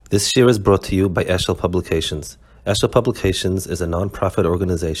This year is brought to you by Eshel Publications. Eshel Publications is a non-profit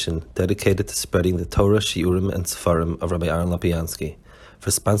organization dedicated to spreading the Torah, Shiurim, and Sefarim of R Aaron Lopiansky. For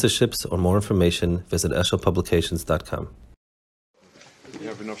sponsorships or more information, visit eshelpublications.com. You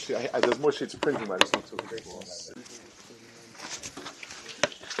have enough sheets. There's more sheets of printing, but it's not so great.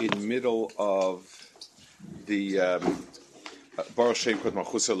 In middle of the Baruch Shem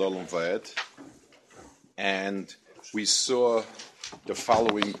Vaad, and we saw the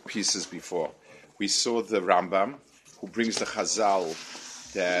following pieces before. We saw the Rambam, who brings the Chazal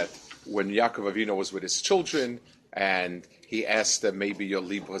that when Yaakov Avinu was with his children, and he asked them, maybe your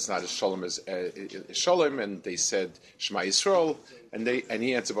libra is not as shalom as shalom, and they said Shema Yisrael, and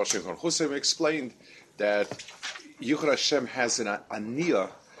he answered Baruch Shem Hussein, explained that Yichud Hashem has an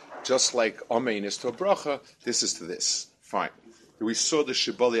aniyah, just like Amen is to a bracha, this is to this. Fine. We saw the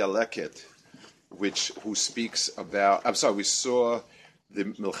Shibali Aleket, who speaks about, we saw the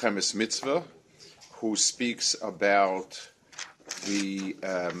Milchemes Mitzvah, who speaks about the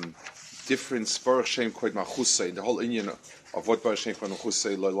difference, Baruch Shem Koid Machusay, the whole Indian of what Baruch Shem Koid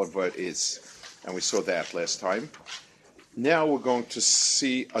Machusay Lo'Lod is. And we saw that last time. Now we're going to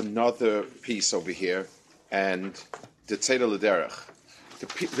see another piece over here, and the Tzeda LaDerech.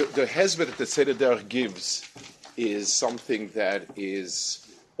 The hezbollah that the Tzeda LaDerech gives is something that is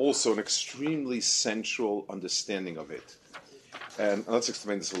also an extremely central understanding of it. And let's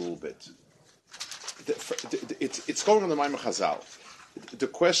explain this a little bit. It's going on the Maimon Chazal. The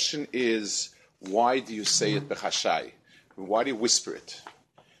question is, why do you say it b'chashai? Why do you whisper it?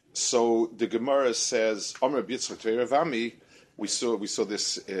 So the Gemara says, Omer b'yitzchak te'er v'ami. We saw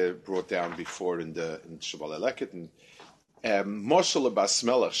this brought down before in Shabbat Eleket. Moshe lebas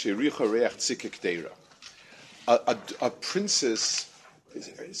melech she'richa reach tzikek teira. A princess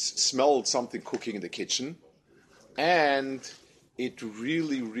smelled something cooking in the kitchen, and it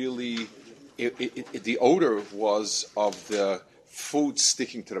really, the odor was of the food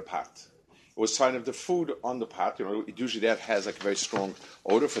sticking to the pot. It was sign of the food on the pot. Usually that has like a very strong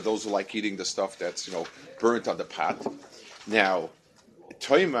odor for those who like eating the stuff that's burnt on the pot. Now,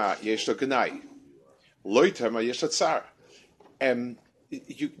 toima yesh lo genai, loy toima yesh lo tsar. The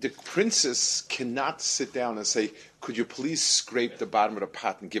princess cannot sit down and say, could you please scrape the bottom of the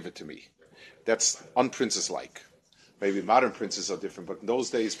pot and give it to me? That's unprincess-like. Maybe modern princes are different, but in those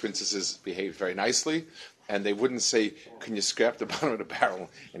days, princesses behaved very nicely, and they wouldn't say, can you scrap the bottom of the barrel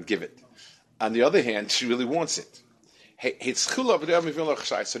and give it? On the other hand, she really wants it.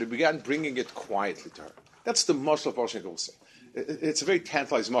 So they began bringing it quietly to her. That's the mashal of Baruch Shem. It's a very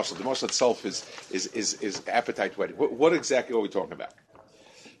tantalizing mashal. The mashal itself is appetite whetting. What exactly are we talking about?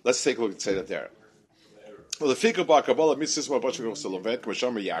 Let's take a look at Tzeda there. Well, the figure about Kabbalah mitzvah Baruch Shem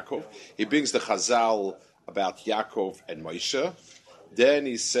Yaakov. He brings the Chazal about Yaakov and Moshe. Then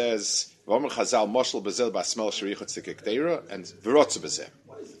he says, "V'omer Chazal mashal bezel basmel sherichot tzikek teira and v'rotzu bezeh."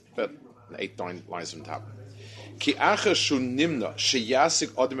 But 8-9 lines from top. Ki acher shu nimna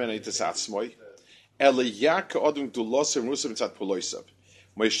sheyasik odem enitas atzmoi ele yak odem dulosim rusam tzat poloisav.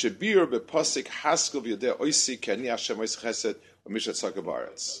 Moshe bir bepasik haskel v'yodeh oisi keni Hashem ois chesed v'mishat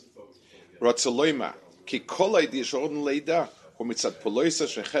tzakabaretz. Rotzaloima ki kolay di shorden leida v'mitzat poloisav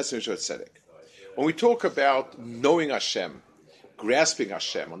shechesed v'mishat tzedek. When we talk about knowing Hashem, grasping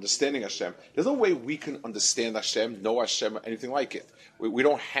Hashem, understanding Hashem, there's no way we can understand Hashem, know Hashem, or anything like it. We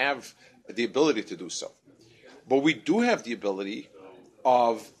don't have the ability to do so. But we do have the ability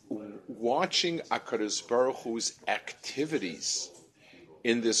of watching HaKadosh Baruch Hu's activities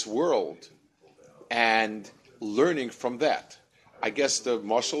in this world and learning from that. I guess the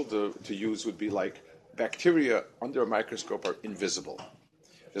mashal to use would be like bacteria under a microscope are invisible.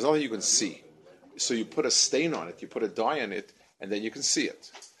 There's nothing you can see. So you put a stain on it, you put a dye on it, and then you can see it.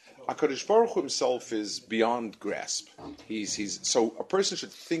 HaKadosh Baruch Hu himself is beyond grasp. So a person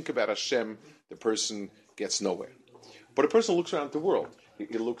should think about Hashem, the person gets nowhere. But a person looks around the world.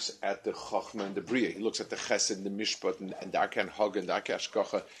 He looks at the Chachma and the Bria. He looks at the Chesed and the Mishpat and the Arkan Hag and the Arkan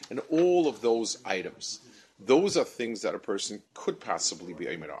Ashkacha and all of those items. Those are things that a person could possibly be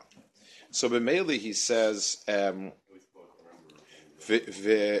aimed on. So B'meili he says, is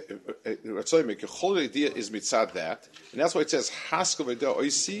mitzad that, and that's why it says Haskel v'da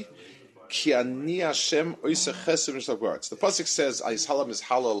oisi ki ani Hashem oisa chesed v'shtav. The pasuk says Ais Halam is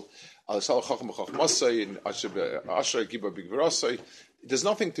halal al Sal Chacham Chachmasay and Asher Giba Bigverasay. There's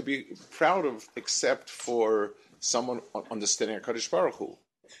nothing to be proud of except for someone understanding HaKadosh Baruch Hu,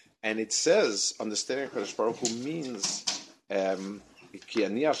 and it says understanding HaKadosh Baruch Hu means Ki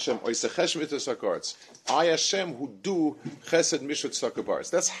ani Hashem oisa chesed v'shtav. I Hashem who do chesed mishut sakabaris.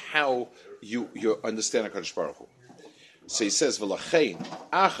 That's how you understand HaKadosh Baruch Hu. So he says, "V'lachein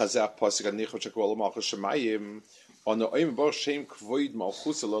achazah pasuk anichot shekol malchus shemayim on the oim Baruch Shem kvoid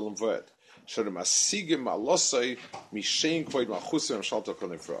malchus l'olam Vaad shalom asigim alosai mishem kvoid malchus v'mshalto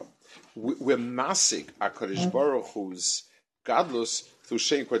konefra." We're masig HaKadosh Baruch Hu's gadlus through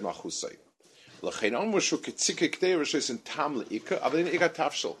Shem kvoid malchusai. L'chein amushu ketzikik deira sheis in tam leika, but in ika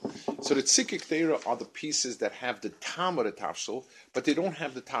tafshel. So the tzikik deira are the pieces that have the tam of the tafshel, but they don't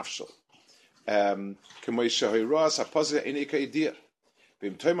have the tafshel. K'may shehoiras hapazeh in ika idir.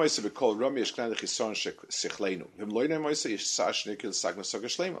 V'im toy moise b'kol rami yesh k'nei l'chison shechleinu. V'im loy nei moise yesh sash nikil sagna soga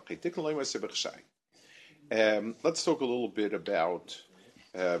shleima. Ch'tikon loy moise b'chshay. Let's talk a little bit about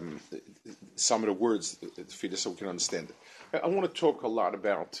some of the words so we can understand it. I want to talk a lot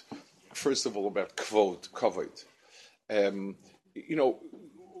about, first of all, about kavod.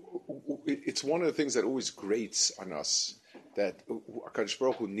 It's one of the things that always grates on us that HaKadosh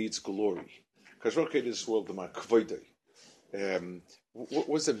Baruch Hu needs glory. HaKadosh Baruch Hu created this world, the kavod. What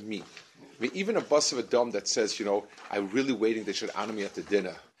does it mean? I mean, even a bus of a dumb that says, I'm really waiting they should honor me at the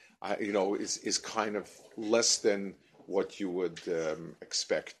dinner, is kind of less than what you would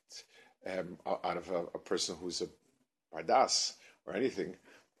expect out of a person who's a bardas or anything.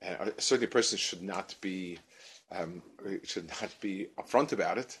 Certainly, a person should not be upfront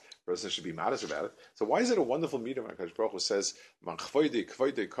about it. A person should be modest about it. So, why is it a wonderful meeting? HaKadosh Baruch Hu says, "Man chvoide,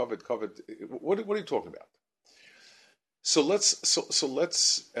 kavod." What are you talking about? So let's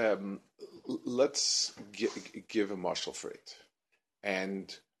give a mashal for it,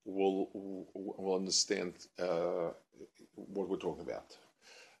 and we'll understand what we're talking about.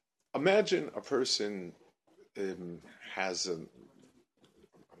 Imagine a person has an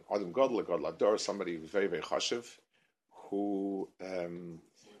Adam Gadol, a Gadol Ador, somebody who's very, very chashiv, who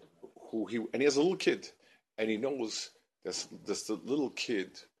he has a little kid, and he knows this the little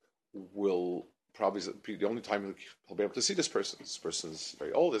kid will probably be the only time he'll be able to see this person. This person's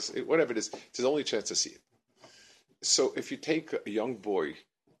very old, whatever it is, it's his only chance to see it. So if you take a young boy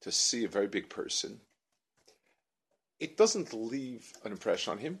to see a very big person, it doesn't leave an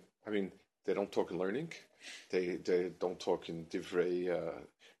impression on him. I mean, they don't talk in learning. They don't talk in divrei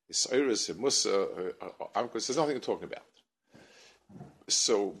Isairis, Musa, Amkus. There's nothing to talk about.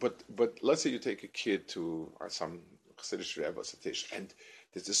 So, but let's say you take a kid to some Chassidish Rebbe and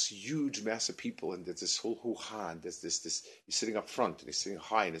there's this huge mass of people, and there's this whole hoo-ha, and there's this he's sitting up front, and he's sitting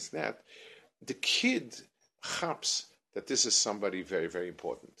high, and it's that. The kid chaps that this is somebody very, very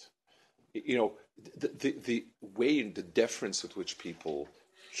important. The way and the deference with which people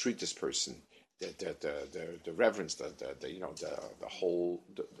treat this person, the reverence, the whole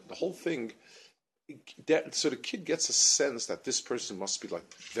thing. So the kid gets a sense that this person must be like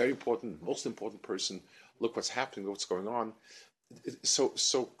very important, most important person. Look what's happening, what's going on. So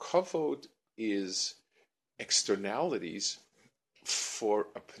kavod is externalities for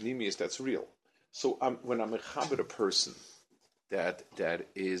a panemius that's real. So when I'm mechaber a person that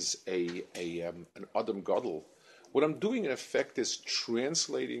is an Adam Gadol, what I'm doing in effect is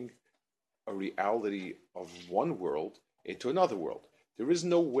translating a reality of one world into another world. There is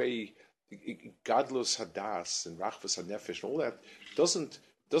no way Gadlus Hadas and Rachvas HaNefesh and all that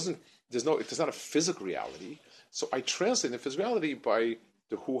it's not a physical reality. So I translate the physicality by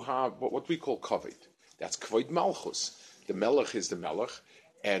the hoo-ha, what we call kavod. That's kavod malchus. The melech is the melech,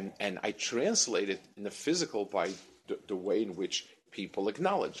 and I translate it in the physical by the way in which people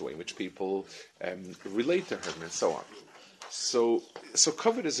acknowledge, the way in which people relate to him, and so on. So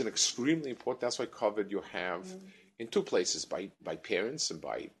kavod is an extremely important. That's why kavod you have in two places, by parents and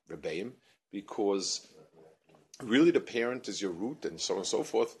by rebbeim, because really the parent is your root, and so on and so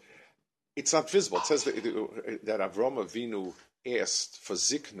forth. It's not visible. It says that Avraham Avinu asked for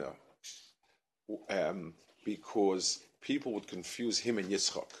zikna because people would confuse him and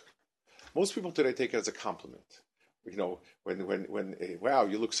Yitzchak. Most people today take it as a compliment. When wow,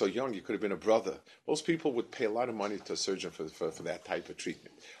 you look so young, you could have been a brother. Most people would pay a lot of money to a surgeon for that type of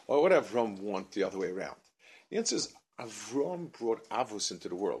treatment. Or what Avram want the other way around? The answer is Avram brought Avos into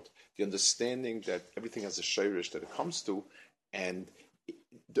the world. The understanding that everything has a shirish that it comes to, and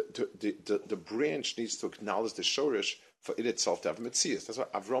the branch needs to acknowledge the shorish for it itself to have a metzias. That's why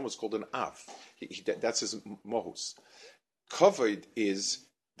Avram was called an Av. That's his mohus. Kavod is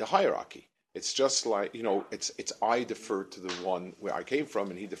the hierarchy. It's just like, it's I defer to the one where I came from,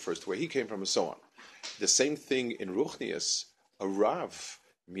 and he defers to where he came from, and so on. The same thing in Ruchnius, a Rav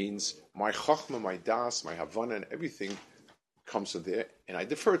means my chachma, my das, my havana, and everything comes from there, and I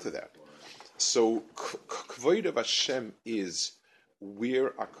defer to that. So Kvod of Hashem is where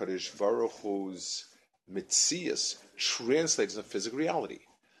HaKadosh Baruch Hu's Metzias translates into physical reality.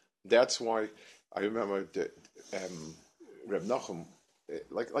 That's why I remember Reb Nachum,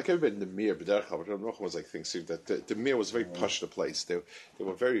 like everybody in the Mir, B'derech Kol, Reb Nachum was like thinking that the Mir was a very posh place. They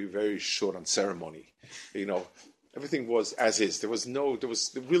were very, very short on ceremony. Everything was as is. There was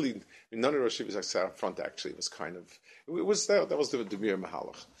really none of the Rosh Yeshivas sat up front. Actually, it was kind of that was the Mir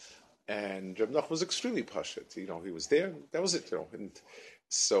Mahalach, and Reb Nachum was extremely pashut. He was there. That was it. And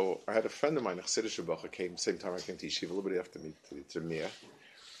so I had a friend of mine, a Chassidish Bacha, came same time I came to Yeshiva, a little bit after me to the Mir.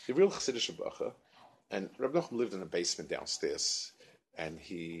 The real Chassidish Bacha, and Reb Nachum lived in a basement downstairs, and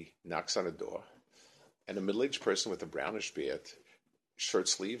he knocks on a door, and a middle-aged person with a brownish beard,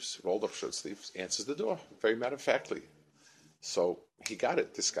 rolled up shirt sleeves, answers the door, very matter-of-factly. So he got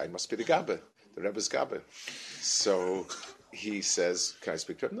it. This guy must be the Gabbe, the Rebbe's Gabbe. So he says, "Can I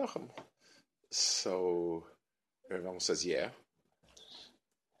speak to Reb Nachum?" So Reb Nachum says, "Yeah."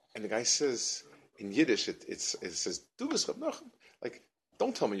 And the guy says, in Yiddish, it says, "Du bist Reb Nachum." Like,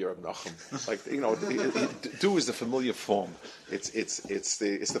 don't tell me you're Reb Nachum. Like, do is the familiar form. It's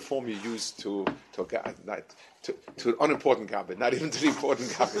the form you use to an unimportant Gabbe, not even to the important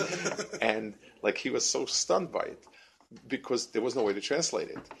Gabbe. And like he was so stunned by it because there was no way to translate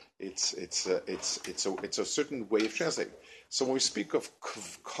it. It's a certain way of translating. So when we speak of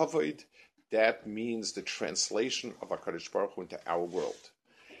kavod, that means the translation of HaKadosh Baruch Hu into our world.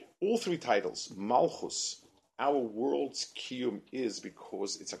 All three titles, Malchus, our world's kiyum is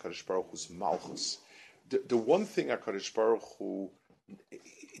because it's HaKadosh Baruch Hu's Malchus. The one thing HaKadosh Baruch Hu,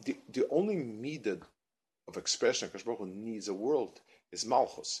 the only midah of expression HaKadosh Baruch Hu needs a world is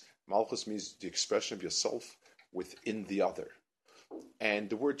Malchus. Malchus means the expression of yourself within the other. And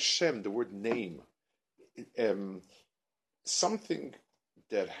the word Shem, the word name, something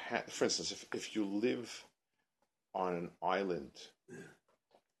that, for instance, if you live on an island,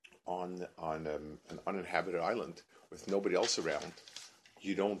 on an uninhabited island with nobody else around,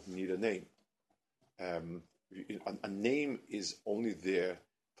 you don't need a name. A name is only there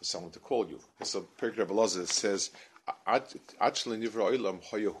for someone to call you. So Perek Rebbe Elazar says,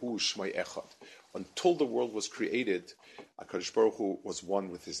 until the world was created, HaKadosh Baruch Hu was one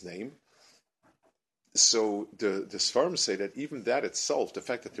with his name. So the Sfarim say that even that itself, the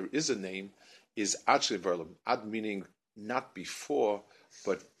fact that there is a name, is actually verlam. Ad meaning not before,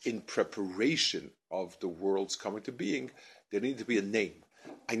 but in preparation of the world's coming to being, there needs to be a name.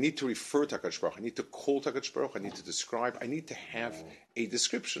 I need to refer to HaKadosh Baruch. I need to call to HaKadosh Baruch. I need to describe. I need to have a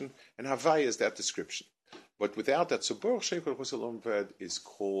description, and Havaya is that description. But without that, so Baruch Shem Vaad is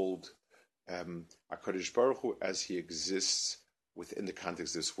called HaKadosh Baruch Hu as he exists within the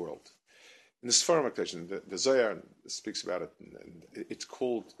context of this world. In the Sefer, the Zohar speaks about it, and it's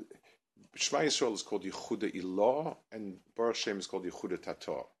called, Shema Yisrael is called Yehuda Ilah, and Baruch Shem is called Yehuda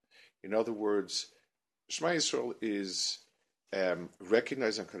Tatar. In other words, Shema Yisrael is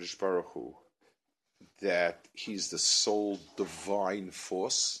recognizing HaKadosh Baruch Hu that he's the sole divine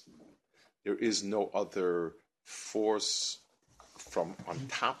force. There is no other force from on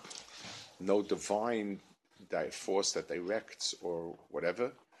top, no divine force that directs or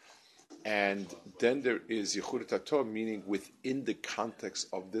whatever. And then there is Yehuda Tatar, meaning within the context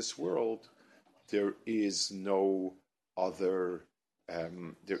of this world, there is no other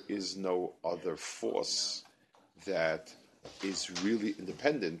force that is really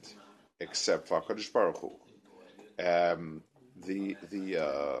independent except for HaKadosh Baruch Hu.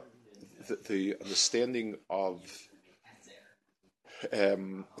 The understanding of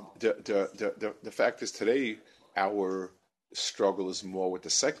the fact is today our struggle is more with the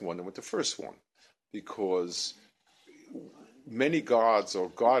second one than with the first one, because many gods, or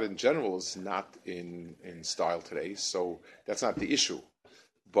God in general, is not in style today, so that's not the issue.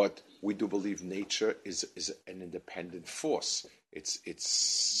 But we do believe nature is an independent force. It's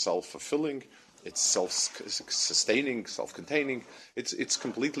self-fulfilling, it's self-sustaining, self-containing. It's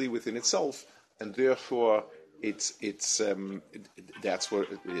completely within itself, and therefore it's that's what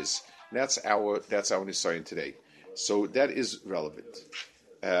it is. And that's our Nisayon today. So that is relevant.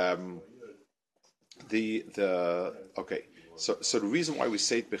 Okay. So the reason why we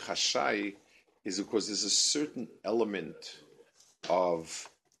say it b'chashai is because there's a certain element of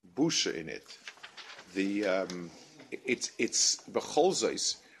busha in it. It's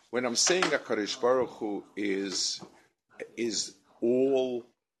b'cholzos. When I'm saying HaKadosh Baruch Hu is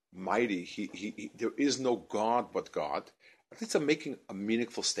almighty, he there is no God but God. At least I'm making a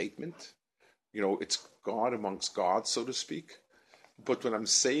meaningful statement. It's God amongst gods, so to speak. But when I'm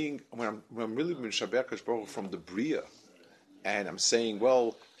really Mishabeh HaKadosh Baruch Hu from the Bria, and I'm saying,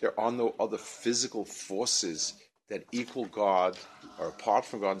 well, there are no other physical forces that equal God or apart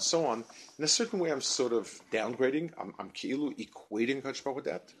from God, and so on. In a certain way, I'm sort of downgrading. I'm ki'ilu equating HaKadosh Baruch Hu with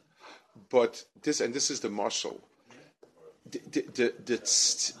that. But this is the marshal.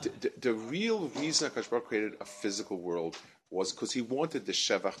 the real reason HaKadosh Baruch Hu created a physical world was because he wanted the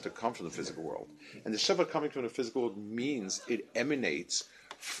Shevach to come from the physical world. And the Shevach coming from the physical world means it emanates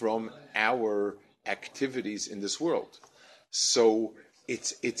from our activities in this world. So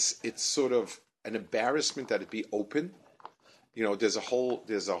it's sort of an embarrassment that it be open. You know, there's a whole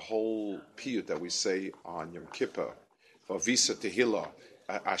piyut that we say on Yom Kippur, Vavisa Tehillah,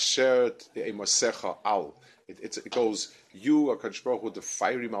 Asher Emosecha Al. It goes, you are HaKadosh Baruch Hu, the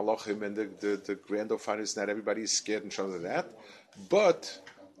fiery malachim and the grand finest, not everybody is scared and something like that. But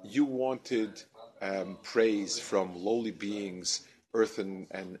you wanted praise from lowly beings, earth and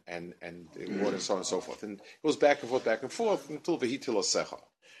water, and so on and so forth. And it goes back and forth until Vehitil Asecha.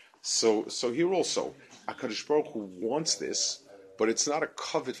 So here also, HaKadosh Baruch Hu wants this, but it's not a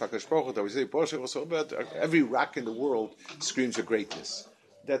covet for HaKadosh Baruch Hu that we say, but every rock in the world screams of greatness.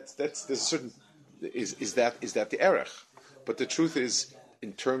 There's a certain, is that the erech? But the truth is,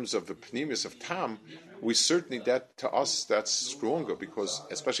 in terms of the pneumius of Tam, we certainly, that to us, that's stronger, because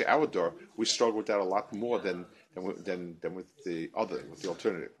especially our door, we struggle with that a lot more than with the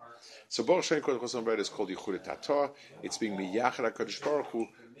alternative. So Baruch Shem is called Yichud Tatah. It's being miyachad HaKadosh Baruch Hu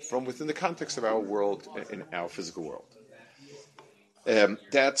from within the context of our world, in our physical world.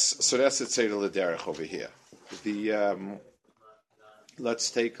 That's the Tzeda L'Derech over here.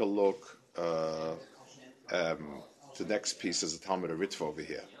 Let's take a look. The next piece is the Talmid HaRitva over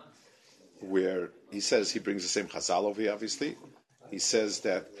here, where he says, he brings the same Chazal over here, obviously. He says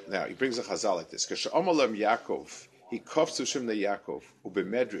that, now he brings a Chazal like this. K'she'omalem Yaakov, he kofs to Shem Yaakov,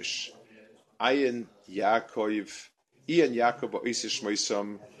 u'b'medrash, Ian Yaakov ba'isish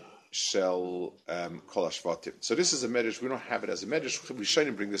moisam shel kol hashvatim. So this is a medrash. We don't have it as a medrash. We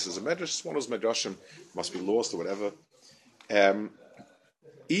shouldn't bring this as a medrash. It's one of those medrashim, must be lost or whatever.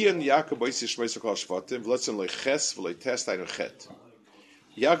 Ian Yaakov ba'isish moisam kol hashvatim v'lotzon loy ches v'loy tes tainu chet.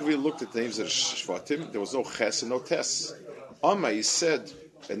 Yaakov looked at the names of the shvatim. There was no ches and no tes. Amma, he said,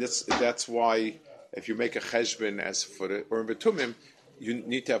 and that's why if you make a cheshbon as for the Urim V'Tumim, you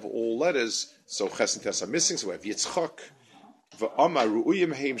need to have all letters, so ches and tes are missing, so we have Yitzchak, v'Amar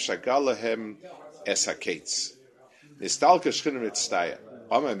ru'uyim heim shagalahem es haketz. Nistalka shchinim etztaya.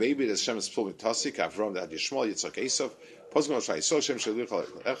 Amar, maybe the Shem is pulling Tasik, Avram, that Yishmael, Yitzchak, Esav, Pozgam, Shai, Yisrael, Shem, Shalichal,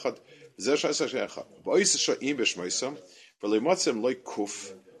 Echad, V'zer, Shai, Shai, Echad. V'ois, Sha'im, B'shmoisam, v'loi motzim, loi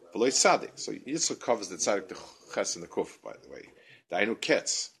kuf, v'loi tzadik. So Yitzchak covers the tzadik, the ches and the kuf, by the way. Dainu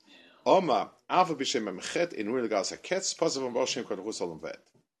ketz. Oma Ava b'shem Memchet in Uri Legas HaKetz Pazav and Baruch Shem Kol Chusal and Vaad.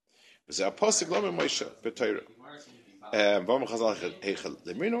 V'zeh Apostle Lama Moshe b'Torah. V'am Chazal Heichel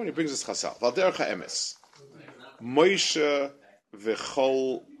Lemino, and he brings us Chazal. LaDerech HaEmes. Moshe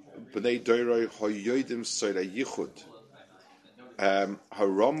v'chol b'nei Doroi hoyodim soira yichud.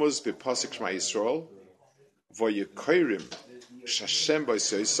 Haramos b'Pasik Shema Yisrael v'yikorim shashem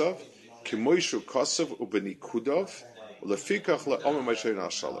b'Yisrael k'moishu kosav u'b'nikudov u'lefikach le'omer Moshe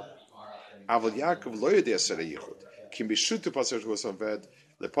na'ashalom. Aval Yaakov lo yodei asera yichud. Kim b'shut to pasuk Shema Vaad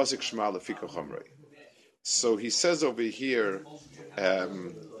le'pasuk Shema lefikach amrei. So he says over here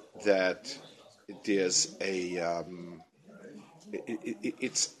that there's a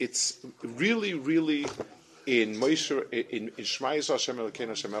it's really in Moshe in Shema Yisrael Hashem Elokeinu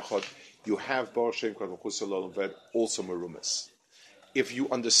Hashem Echad, you have Baruch Shem Kol Chusal and Vaad also merumas. If you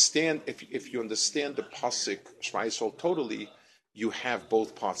understand the pasuk Shema Yisrael totally, you have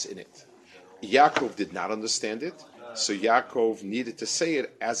both parts in it. Yaakov did not understand it, so Yaakov needed to say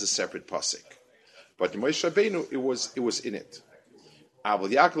it as a separate pasuk. But Moshe Rabbeinu, it was in it.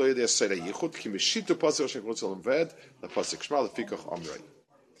 Aval Yaakov yodei asera yichud ki mishitu pasuk Hashem Kol Chusal and Vaad lePasuk Shema lefikach amrei.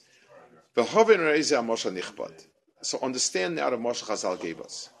 V'hoven reizeh HaMoshe nichbad. So understand now the Moshe Chazal gave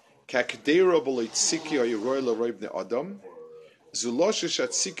us. K'akdeira b'lo tziki ha'yiroy l'roy b'nei Adam.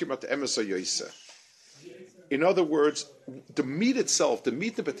 In other words, the meat itself, the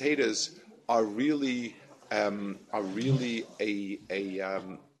meat and potatoes are really the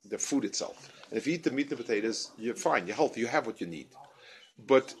food itself. And if you eat the meat and potatoes, you're fine, you're healthy, you have what you need.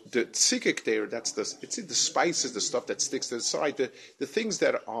 But the tzikik there, it's the spices, the stuff that sticks to the side, the things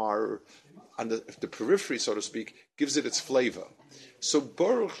that are on the periphery, so to speak, gives it its flavor. So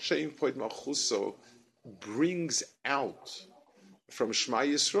Baruch Shem Poed Malchuso brings out from Shema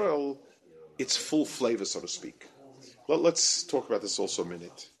Yisrael its full flavor, so to speak. Let's talk about this also a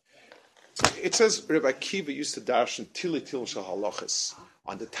minute. It says Rabbi Akiva used to darshan tili shel halachas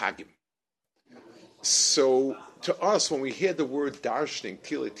on the tagim. So to us, when we hear the word darshaning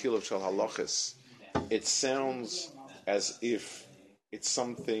tili shel halachas, it sounds as if it's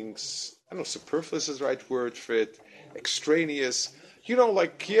something, I don't know, superfluous is the right word for it, extraneous.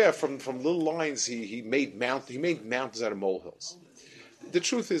 from little lines, he made mountains out of molehills. The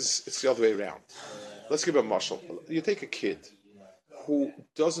truth is, it's the other way around. Let's give a mashal. You take a kid who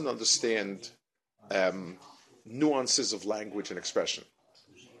doesn't understand nuances of language and expression,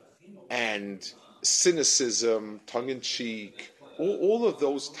 and cynicism, tongue-in-cheek, all of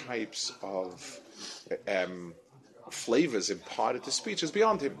those types of flavors imparted to speech is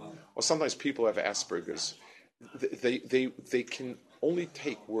beyond him. Or sometimes people have Asperger's. They can only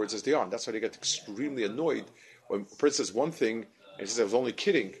take words as they are. And that's why they get extremely annoyed when a person says one thing and he says, I was only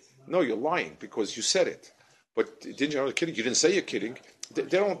kidding. No, you're lying because you said it. But didn't you know you're kidding? You didn't say you're kidding.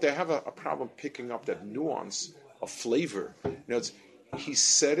 They have a problem picking up that nuance of flavor. He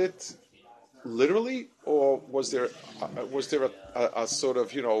said it literally, or was there a sort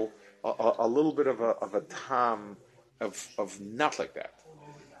of a little bit of a tam of not like that?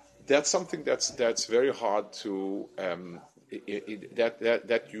 That's something that's very hard to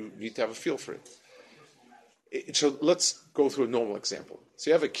that you need to have a feel for it. So let's go through a normal example. So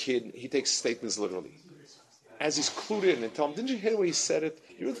you have a kid, he takes statements literally. As he's clued in and tell him, didn't you hear the way he said it?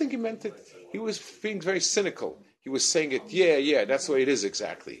 You really think he meant it? He was being very cynical. He was saying it, yeah, that's the way it is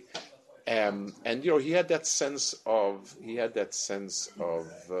exactly. And he had that sense of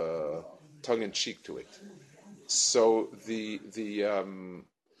tongue in cheek to it. So the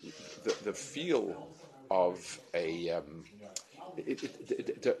feel of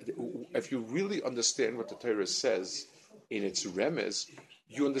if you really understand what the Torah says in its remes,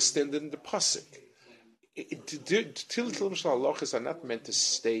 you understand it in the pasuk. Tefillah L'Moshe are not meant to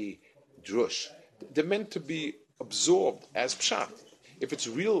stay drush. They're meant to be absorbed as pshat. If it's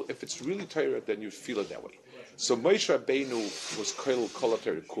really Torah, then you feel it that way. So Moshe Rabbeinu was kol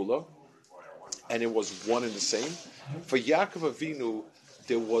Torah kula, and it was one and the same. For Yaakov Avinu,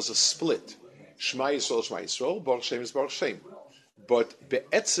 there was a split. Shema Yisrael, Baruch Shem is Baruch Shem. But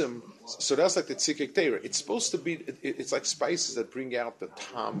be'etzim, so that's like the tzikek Torah. It's supposed to be. It's like spices that bring out the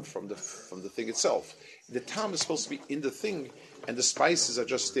tam from the thing itself. The tam is supposed to be in the thing, and the spices are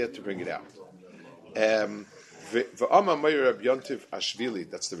just there to bring it out. V'ama Meir Rab Yontiv Ashvili,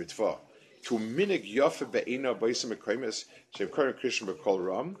 that's the Ritva. To minig yofe be'ena b'yisem ekremes shem koren Krishna b'kol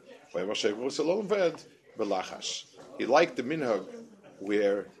ram v'yamoshev v'salom ved b'lachash. He liked the minhag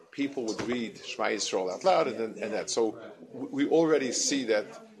where people would read Shema Yisrael out loud and that. So we already see that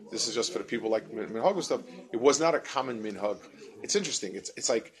this is just for the people like minhag and stuff. It was not a common minhag. It's interesting. It's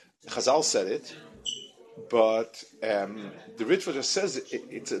like Chazal said it, but the Ritva just says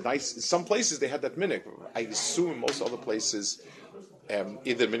it's a nice. In some places they had that minhag. I assume in most other places,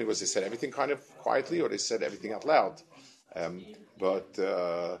 either the minhag was they said everything kind of quietly or they said everything out loud. But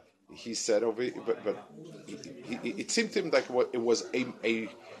he said over, but it seemed to him like it was the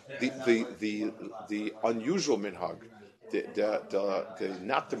unusual minhag, the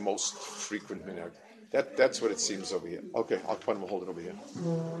not the most frequent minhag. That's what it seems over here. Okay, I'll hold it over here.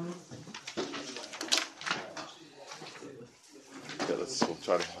 Okay, we'll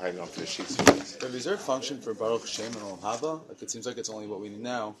try to hang on to the sheets for this. Is there a function for Baruch Shem and Olam Haba? Like it seems like it's only what we need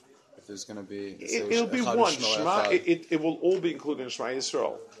now. If there's going to be, it'll be one Shema. It will all be included in Shema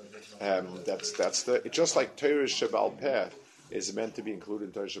Yisrael. That's the. It's just like Torah Shebal Peh is meant to be included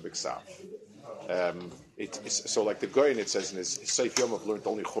in Torah Shebiksav. So like the Goyen, it says in his Seif Yomov learned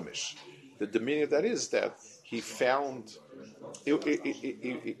only Chumash. The meaning of that is that he found the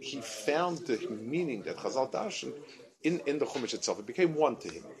meaning that Chazal Darshan in the Chumash itself. It became one to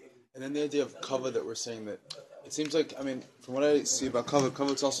him. And then the idea of cover that we're saying that it seems like, I mean, from what I see about cover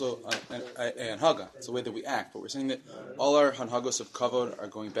it's also an haga. It's the way that we act. But we're saying that all our hanhagos of kavod are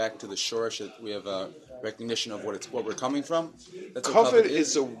going back to the shorish, that we have a recognition of what we're coming from. That's kavod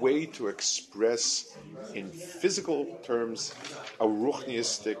is a way to express in physical terms a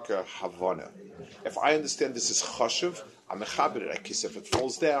ruchniistic havana. If I understand this is chashuv, I'm mechaber it. I kiss if it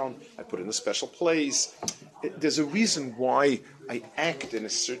falls down. I put it in a special place. There's a reason why I act in a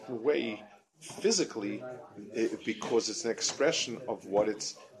certain way physically, because it's an expression of what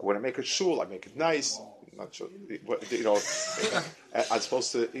it's. When I make it shul, I make it nice. I'm not sure, I'm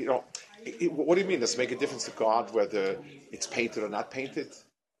supposed to. What do you mean? Does it make a difference to God whether it's painted or not painted?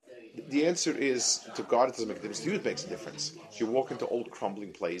 The answer is, to God it doesn't make a difference. To you it makes a difference. If you walk into old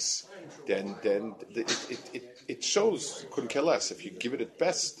crumbling place, then it shows. Couldn't care less. If you give it its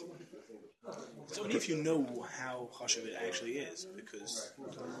best. It's only if you know how chashuv it actually is, because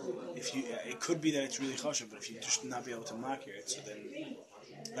it could be that it's really chashuv, but if you just not be able to mark it, so then,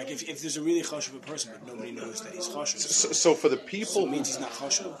 like if there's a really chashuv person, but nobody knows that he's chashuv. So for the people, it means he's not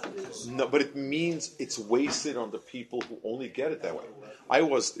chashuv. No, but it means it's wasted on the people who only get it that way.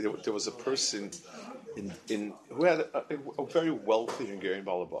 There was a person who had a very wealthy Hungarian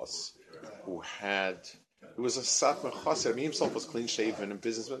balabas, who was a Satmar Chassid. I mean, he himself was clean shaven and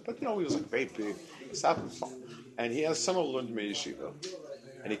businessman, but he was like very big Satmar. And he had a son who learned yeshiva,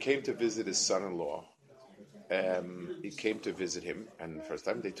 and he came to visit his son-in-law. He came to visit him, and the first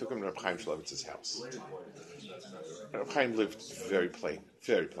time they took him to Reb Chaim Shlevitz's house. Reb Chaim lived very plain,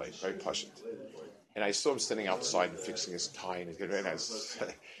 very pashut. And I saw him standing outside and fixing his tie, and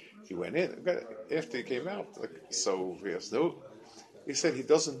he went in. After he came out, he said he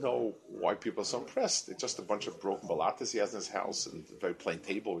doesn't know why people are so impressed. It's just a bunch of broken balatas he has in his house, and a very plain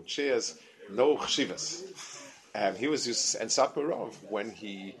table with chairs, no chshivas. He was used, and Sapirov, when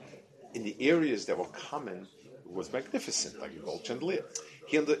he, in the areas that were common, was magnificent, like a gold chandelier.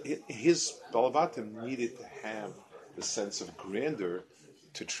 His balavatim needed to have the sense of grandeur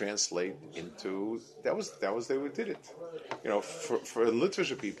to translate into that was the way we did it. For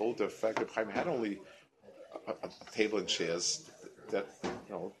literature people, the fact that Chaim had only a table and chairs, that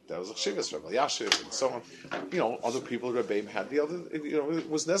was a chivas, Rabbi Yashiv, and so on. Other people, Rebbeim had the other. It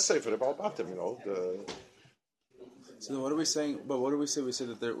was necessary for the balavatim. So then what are we saying? But what do we say? We say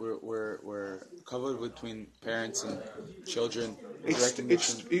that we're covered between parents and children.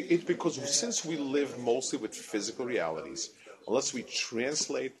 It's because since we live mostly with physical realities, unless we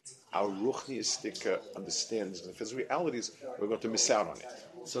translate our ruchniistic understandings and physical realities, we're going to miss out on it.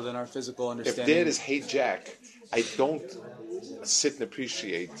 So then our physical understanding... If Dad is, hey Jack, I don't sit and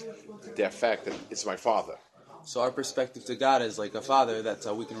appreciate the fact that it's my father. So our perspective to God is like a father, that's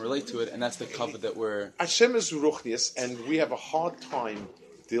how we can relate to it, and that's the cover that we're... Hashem is ruchnius, and we have a hard time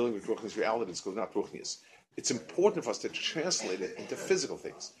dealing with ruchnius realities because we're not ruchnius. It's important for us to translate it into physical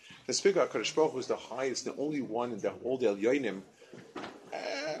things. The speaker of HaKadosh Baruch Hu is the highest, the only one in the whole Del Yoinim.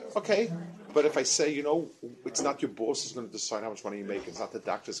 Okay, but if I say, it's not your boss who's going to decide how much money you make, it's not the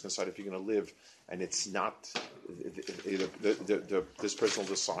doctor who's going to decide if you're going to live, and it's not this person will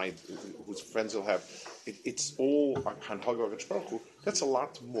decide whose friends will have. It's all HaKadosh Baruch Hu. That's a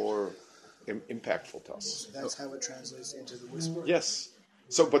lot more impactful to us. So that's how it translates into the whisper. Yes.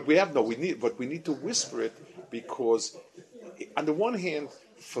 So, but we need to whisper it because, on the one hand,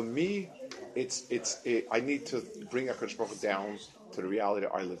 for me, I need to bring HaKadosh Baruch Hu down to the reality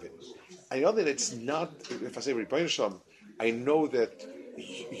that I live in. I know that it's not. If I say Rebbeinu Shalom, I know that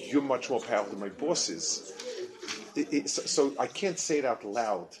you're much more powerful than my boss is. So I can't say it out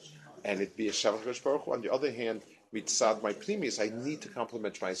loud, and it be a Shabbat HaKadosh Baruch Hu. On the other hand, mitzad my pnimis, I need to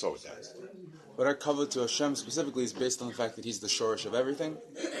compliment myself with that. But our cover to Hashem specifically is based on the fact that He's the shorish of everything.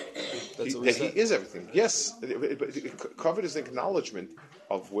 That's what we that said. He is everything. Yes, covered is an acknowledgement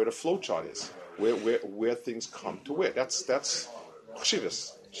of where the flowchart is, where things come to where. That's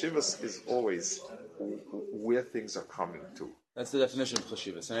chshivas. Chshivas is always where things are coming to. That's the definition of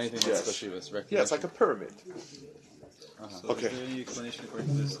chshivas, and anything that's chshivas. Yeah, it's like a pyramid. So okay. Is there any explanation according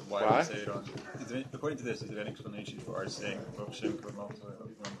to this why we say it on? According to this, is there any explanation for our saying Baruch Shem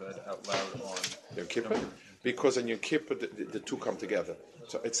out loud on Yom Kippur? Because on Yom Kippur the two come together,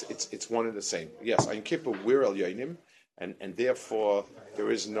 so it's one and the same. Yes, on Yom Kippur we're El Yoinim, and therefore there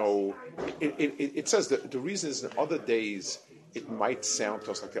is no. It says that the reason is in other days it might sound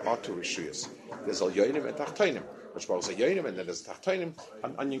to us like there are two rishuyas. There's El Yoinim and Tachtainim. Which was a Yoinim, and then there's Tachtainim.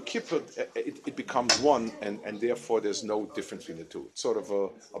 On Yom Kippur, it becomes one, and therefore there's no difference between the two. It's sort of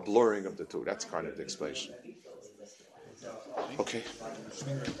a blurring of the two. That's kind of the explanation. Okay.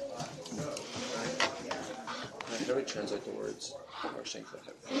 How do we translate the words?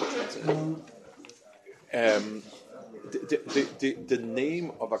 The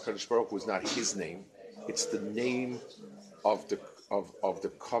name of HaKadosh Baruch Hu is not his name. It's the name of the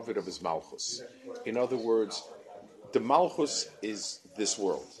covet of his Malchus. In other words, the Malchus is this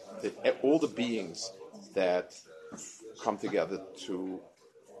world. All the beings that come together to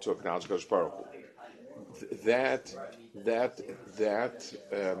acknowledge HaKadosh Baruch Hu. That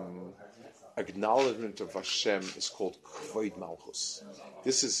acknowledgement of Hashem is called Kvoid Malchus.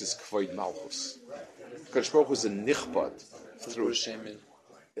 This is his Kvoid Malchus. HaKadosh Baruch Hu is a nichbad through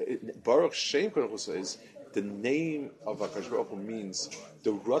Baruch Shem is the name of HaKadosh Baruch Hu means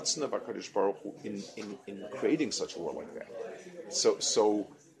the ratzon of HaKadosh Baruch Hu in creating such a world like that. So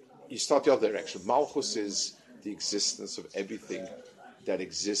you start the other direction. Malchus is the existence of everything that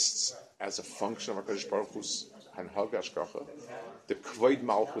exists as a function of HaKadosh Baruch Hu's Hanhag Ashkacha. The Kvoid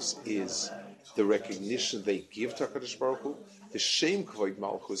Malchus is the recognition they give to HaKadosh Baruch Hu. The Shem Kvoid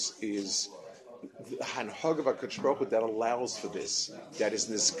Malchus is the Hanhag of HaKadosh Baruch Hu that allows for this, that is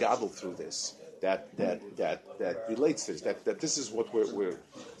nisgadol through this. That relates to this. That this is what we're.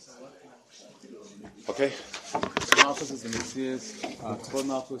 Okay? Malchus is the Metzias. Kvod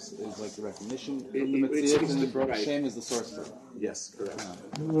Malchus is like the recognition of the Metzias, and then Baruch Shem is the source for it. Yes, correct.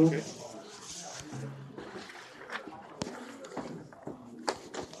 Okay.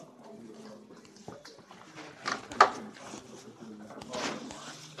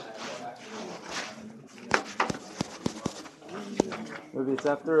 Maybe it's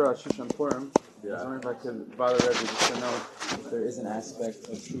after Shushan Purim. I was wondering if I could bother Rebbe just to know if there is an aspect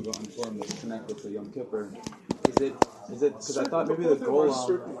of Tshuva on Purim that's connected to Yom Kippur. Is it, because I thought maybe the goal There are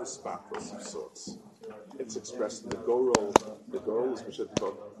certain hispatos of sorts. It's expressed in the Gorol. The Gorol is Mishat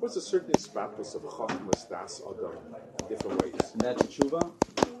Tov. What's a certain hispatos of Chachmas Das Adam in different ways? And that's a Tshuva?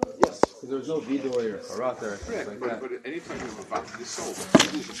 Yes. Because there was no Vidoy or Karat or Correct. anything like that. But anytime you have a Vaad to the soul,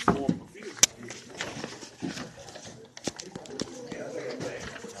 it is a form of feeling.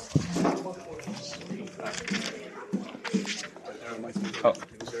 Oh,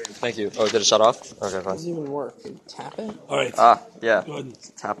 thank you. Oh, did it shut off? Okay, fine. Does it even work? You tap it? All right. Yeah. Go ahead.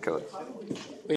 Tap code.